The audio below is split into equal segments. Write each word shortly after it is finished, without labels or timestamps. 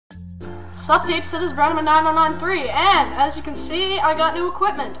Sup peeps, it is Brandon9093, and as you can see, I got new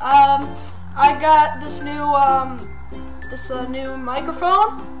equipment. I got this new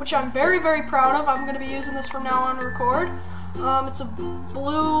microphone, which I'm very, very proud of. I'm going to be using this from now on to record. It's a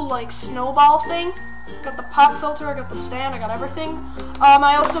blue, like, snowball thing. Got the pop filter, I got the stand, I got everything.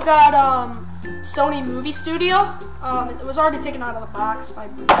 I also got, Sony Movie Studio. It was already taken out of the box. My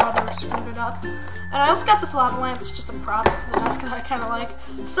brother screwed it up. And I also got this lava lamp. It's just a product for the desk that I kind of like.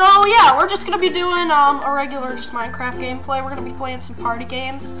 So yeah, we're just going to be doing a regular just Minecraft gameplay. We're going to be playing some party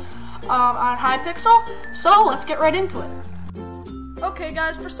games on Hypixel. So let's get right into it. Okay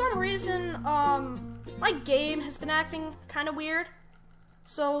guys, for some reason, my game has been acting kind of weird.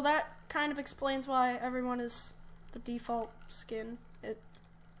 So that kind of explains why everyone is the default skin.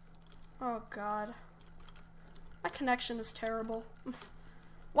 Oh god. My connection is terrible.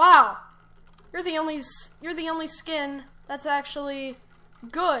 Wow. You're the only skin that's actually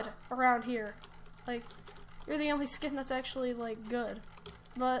good around here. Like, you're the only skin that's actually, like, good.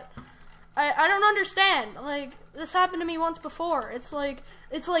 But I don't understand. Like, this happened to me once before. It's like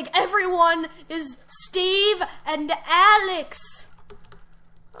everyone is Steve and Alex.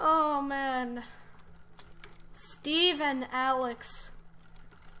 Oh man. Steve and Alex.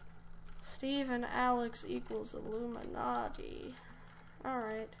 Steve and Alex equals Illuminati.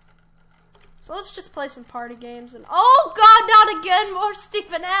 Alright. So let's just play some party games and— oh god, not again! More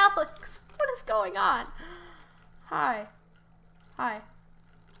Steve and Alex! What is going on? Hi. Hi.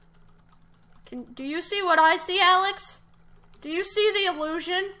 Do you see what I see, Alex? Do you see the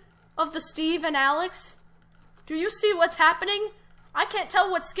illusion of the Steve and Alex? Do you see what's happening? I can't tell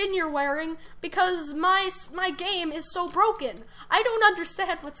what skin you're wearing because my game is so broken. I don't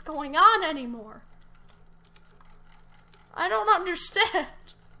understand what's going on anymore. I don't understand.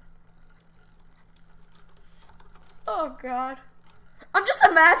 Oh god. I'm just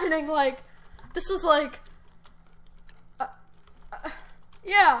imagining, like, this is like,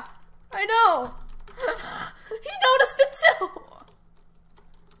 yeah, I know. He noticed it too.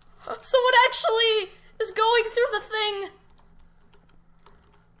 Someone actually is going through the thing.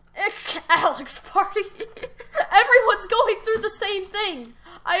 Alex party. Everyone's going through the same thing.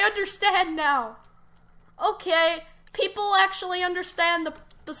 I understand now. Okay, people actually understand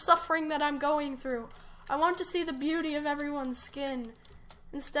the suffering that I'm going through. I want to see the beauty of everyone's skin.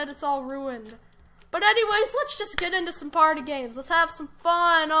 Instead, it's all ruined. But anyways, let's just get into some party games. Let's have some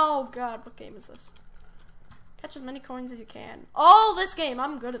fun. Oh god, what game is this? Catch as many coins as you can. Oh, this game.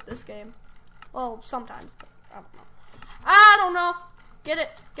 I'm good at this game. Well, sometimes, but I don't know. I don't know. Get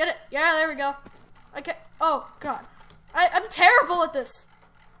it. Get it. Yeah, there we go. Okay. Oh, God. I'm terrible at this.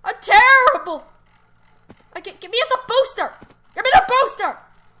 I'm terrible. Give me the booster. Give me the booster.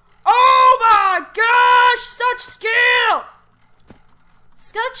 Oh, my gosh. Such skill.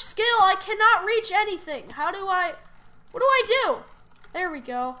 Such skill. I cannot reach anything. What do I do? There we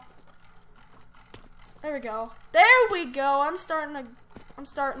go. There we go. There we go. I'm starting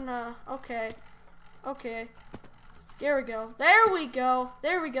to, okay. Okay. There we go. There we go.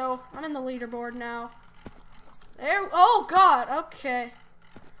 There we go. I'm in the leaderboard now. There. Oh god. Okay.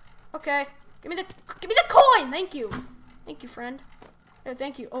 Okay. Give me the coin. Thank you. Thank you, friend. Oh,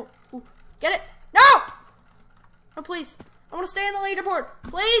 thank you. Oh. Ooh. Get it. No. No, please. I want to stay in the leaderboard.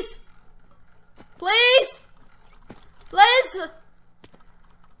 Please. Please. Please.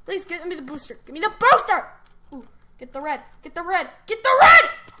 Please give me the booster. Give me the booster. Ooh. Get the red. Get the red. Get the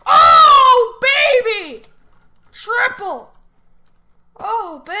red. Oh, baby. Triple!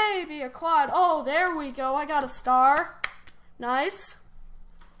 Oh, baby, a quad. Oh, there we go. I got a star. Nice.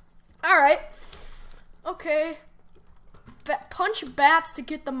 Alright. Okay. Punch bats to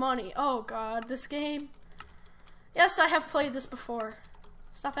get the money. Oh, God, this game. Yes, I have played this before.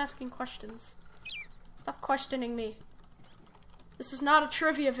 Stop asking questions. Stop questioning me. This is not a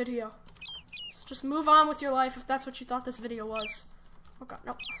trivia video. So just move on with your life if that's what you thought this video was. Oh, God,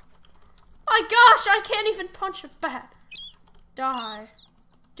 no. My gosh, I can't even punch a bat. Die.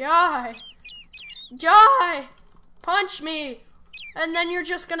 Die. Die. Punch me. And then you're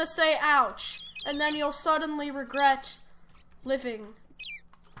just gonna say ouch. And then you'll suddenly regret living.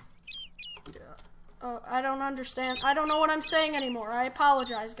 Oh, I don't understand. I don't know what I'm saying anymore. I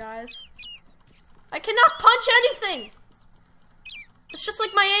apologize, guys. I cannot punch anything. It's just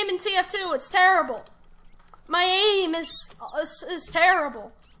like my aim in TF2. It's terrible. My aim is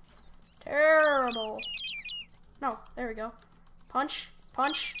terrible. Terrible. No, there we go. Punch,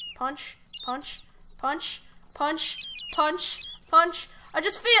 punch, punch, punch, punch, punch, punch, punch. I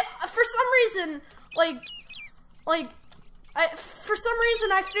just feel, for some reason, for some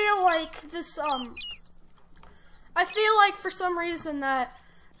reason I feel like this, I feel like for some reason that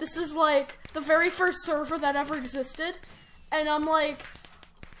this is like the very first server that ever existed, and I'm like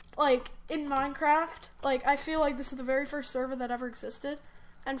in Minecraft, like I feel like this is the very first server that ever existed,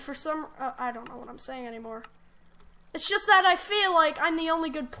 and for some, I don't know what I'm saying anymore. It's just that I feel like I'm the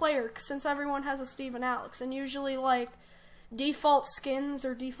only good player since everyone has a Steve and Alex, and usually like default skins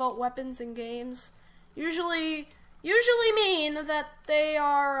or default weapons in games usually mean that they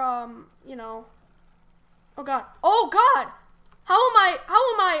are, you know, oh god, how am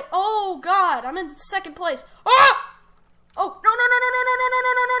I, oh god, I'm in second place, ah! Oh, no,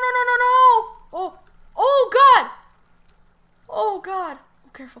 oh god, oh god,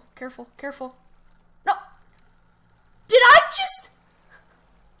 oh, careful, no, did I just,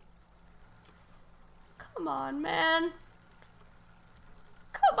 come on, man,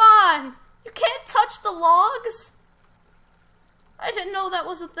 come on, you can't touch the logs. I didn't know that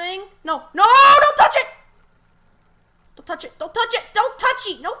was a thing. No, don't touch it! Don't touch it, don't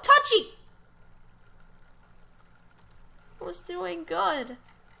touchy, no touchy! I was doing good.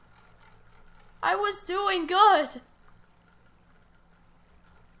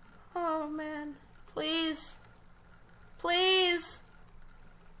 Oh man, please.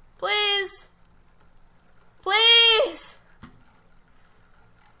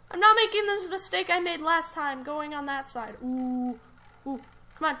 I'm not making this mistake I made last time, going on that side. Ooh,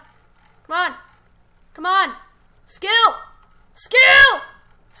 come on. Skill! No!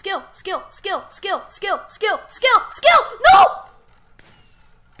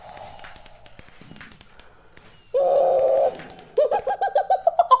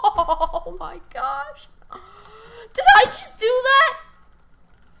 Oh my gosh. Did I just do that?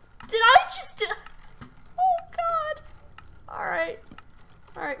 Oh god. Alright,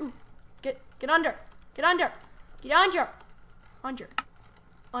 ooh. Get under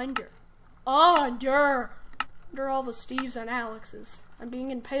all the Steves and Alexes. I'm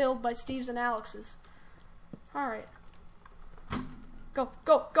being impaled by Steves and Alexes. Alright. Go.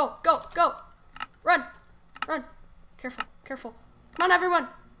 Run. Careful. Come on, everyone.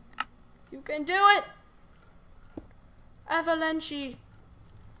 You can do it. Avalanche.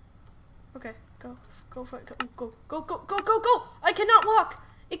 Okay, go for it. Go. I cannot walk.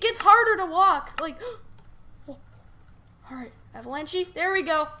 It gets harder to walk. Like, oh. Alright, avalanche. There we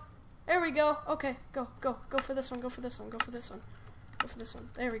go. Okay, go for this one.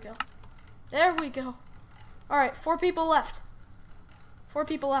 There we go. Alright, 4 people left.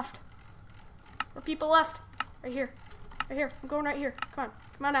 Right here. I'm going right here. Come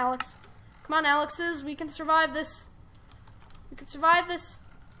on, Alex. Come on, Alexes. We can survive this.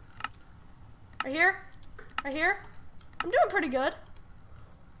 Right here. I'm doing pretty good.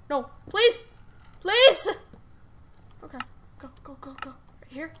 No, please. Okay, go. Right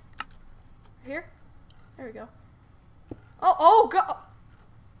here. There we go. Oh, God.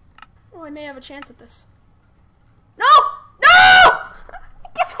 Oh, I may have a chance at this. No!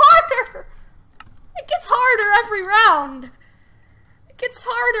 It gets harder.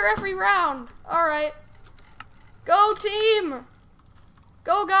 Every round. All right. Go, team.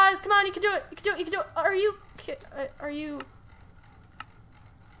 Go, guys. Come on, you can do it. Are you...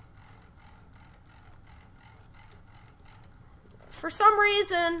 For some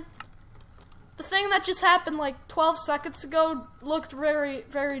reason, the thing that just happened like 12 seconds ago looked very,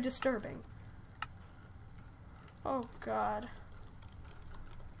 very disturbing. Oh, God.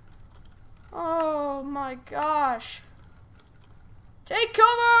 Oh, my gosh. Take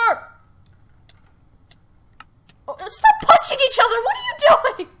cover! Oh, stop punching each other! What are you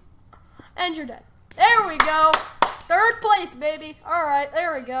doing? And you're dead. There we go. 3rd place, baby. Alright,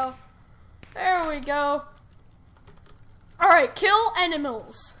 there we go. Alright, kill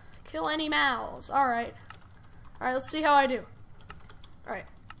animals. Alright, let's see how I do. Alright.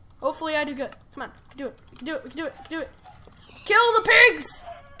 Hopefully I do good. Come on. We can do it. Kill the pigs!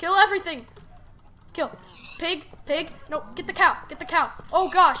 Kill everything. Kill. Pig. No, get the cow. Oh,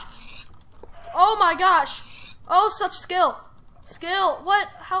 gosh. Oh, my gosh. Oh, such skill. What?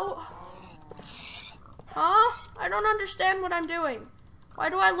 How? Huh? I don't understand what I'm doing. Why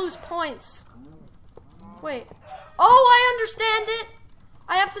do I lose points? Wait. Oh, I understand it.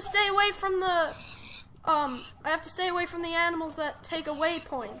 I have to stay away from the animals that take away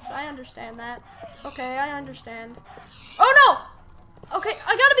points. I understand that. Okay, I understand. Oh no! Okay,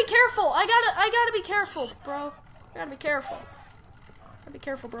 I gotta be careful. I gotta be careful, bro. I gotta be careful,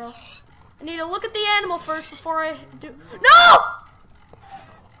 bro. I need to look at the animal first before I do. No!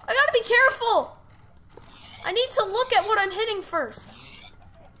 I gotta be careful. I need to look at what I'm hitting first.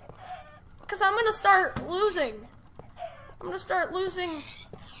 Because I'm gonna start losing.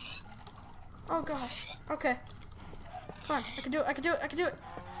 Oh gosh. Okay. Come on. I can do it.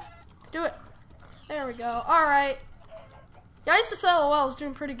 Do it. There we go. Alright. Yeah, Isis LOL is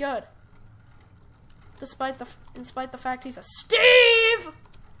doing pretty good. Despite the fact he's a Steve!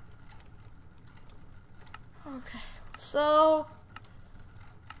 Okay. So,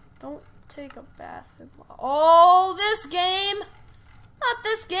 don't take a bath in lava. Oh, this game! Not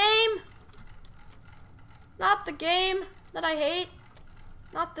this game! Not the game that I hate.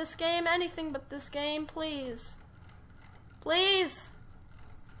 Not this game. Anything but this game, please. Please!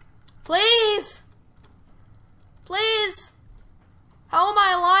 Please! Please! How am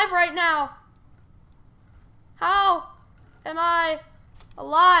I alive right now? How am I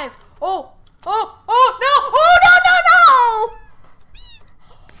alive? Oh! Oh! Oh! No! Oh! No! No! No!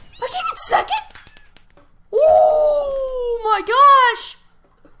 I came in second? Oh my gosh!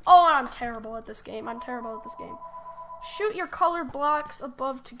 Oh, I'm terrible at this game. I'm terrible at this game. Shoot your colored blocks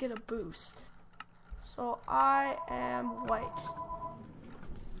above to get a boost. So I am white.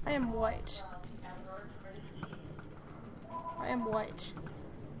 I am white. I am white.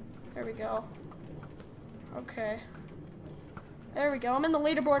 There we go. Okay. There we go. I'm in the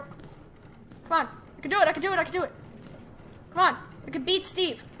leaderboard. Come on. I can do it. I can do it. I can do it. Come on. I can beat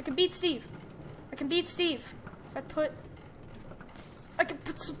Steve. I can beat Steve. I can beat Steve. If I can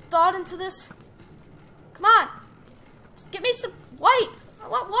put some thought into this. Come on. Just get me some white. I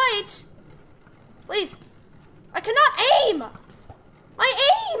want white. Please. I cannot aim. My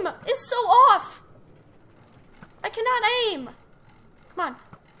aim is so off. I cannot aim. Come on.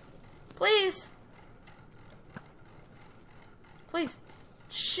 Please. Please.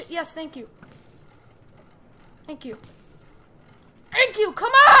 Yes, thank you. Thank you. Thank you.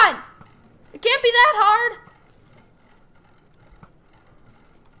 Come on. It can't be that hard.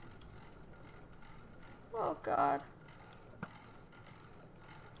 Oh, God.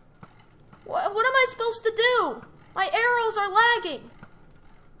 What am I supposed to do? My arrows are lagging.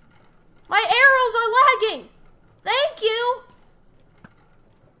 My arrows are lagging. Thank you.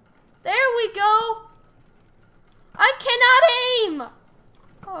 There we go. I cannot aim.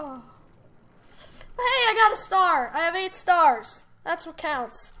 Oh. Hey, I got a star. I have 8 stars. That's what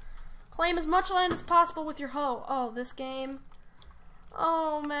counts. Claim as much land as possible with your hoe. Oh, this game.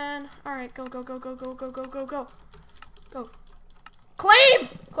 Oh, man. Alright, go, go, go, go, go, go, go, go, go. Go. Claim!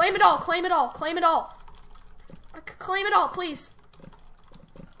 Claim it all, claim it all, claim it all. Claim it all, please.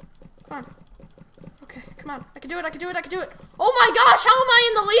 Come on. Okay, come on. I can do it, I can do it, I can do it. Oh my gosh, how am I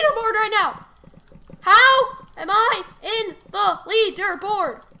in the leaderboard right now? How am I in the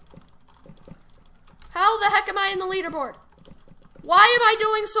leaderboard? How the heck am I in the leaderboard? Why am I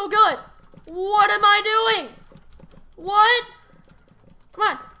doing so good? What am I doing? What? Come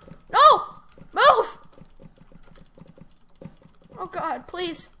on. No! Move! Oh God,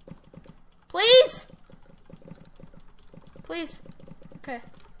 please. Please! Please. Okay.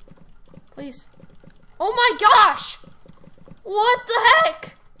 Please. Oh my gosh! What the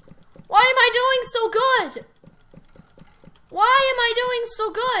heck? Why am I doing so good? Why am I doing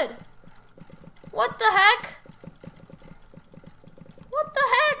so good? What the heck? What the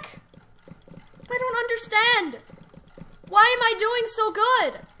heck? I don't understand. Why am I doing so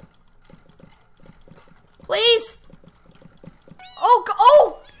good? Please. Oh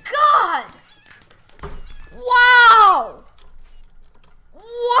God. Wow.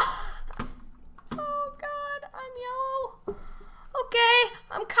 What? Oh God, I'm yellow. Okay,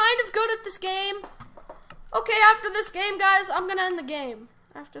 I'm kind of good at this game. Okay, after this game, guys, I'm gonna end the game.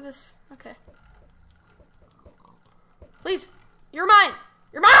 After this, okay. Please, you're mine.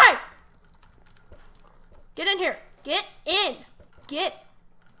 You're mine. Get in here. Get in. Get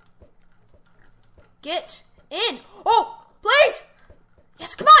in. Oh, please.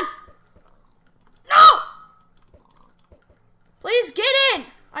 Yes, come on. No. Please get in.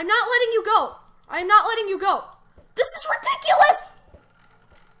 I'm not letting you go. I'm not letting you go. This is ridiculous.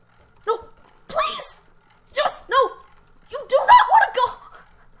 No, please. Just, no. You do not want to go.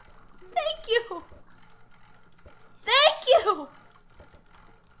 Thank you. Thank you.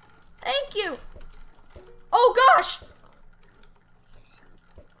 Thank you. Oh gosh.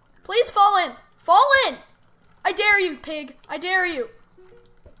 Please fall in. Fall in. I dare you, pig. I dare you.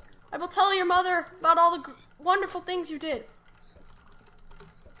 I will tell your mother about all the wonderful things you did.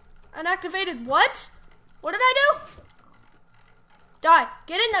 Unactivated what? What did I do? Die.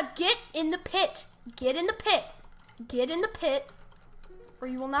 Get in the pit. Get in the pit. Get in the pit. Or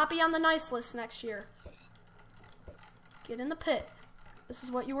you will not be on the nice list next year. Get in the pit. This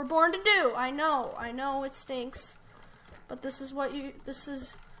is what you were born to do. I know it stinks. But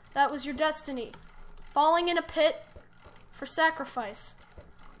that was your destiny. Falling in a pit for sacrifice.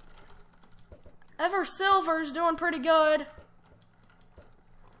 Ever Silver's doing pretty good.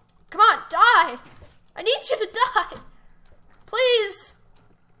 Come die. I need you to die. Please.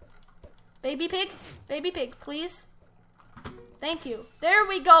 Baby pig, please. Thank you. There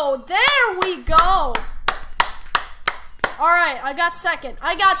we go. There we go. Alright, I got second.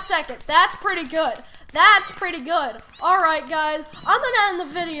 That's pretty good. That's pretty good. Alright, guys. I'm gonna end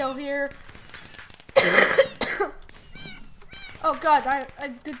the video here. Oh, God. I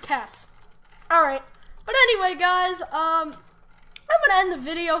did caps. Alright. But anyway, guys, I'm gonna end the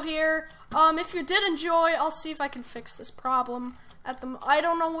video here. If you did enjoy, I'll see if I can fix this problem. I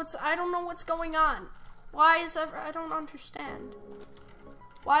don't know what's going on. I don't understand.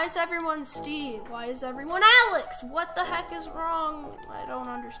 Why is everyone Steve? Why is everyone Alex? What the heck is wrong? I don't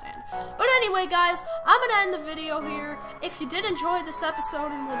understand. But anyway, guys, I'm gonna end the video here. If you did enjoy this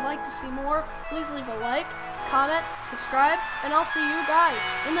episode and would like to see more, please leave a like, comment, subscribe, and I'll see you guys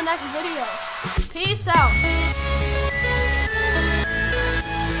in the next video. Peace out.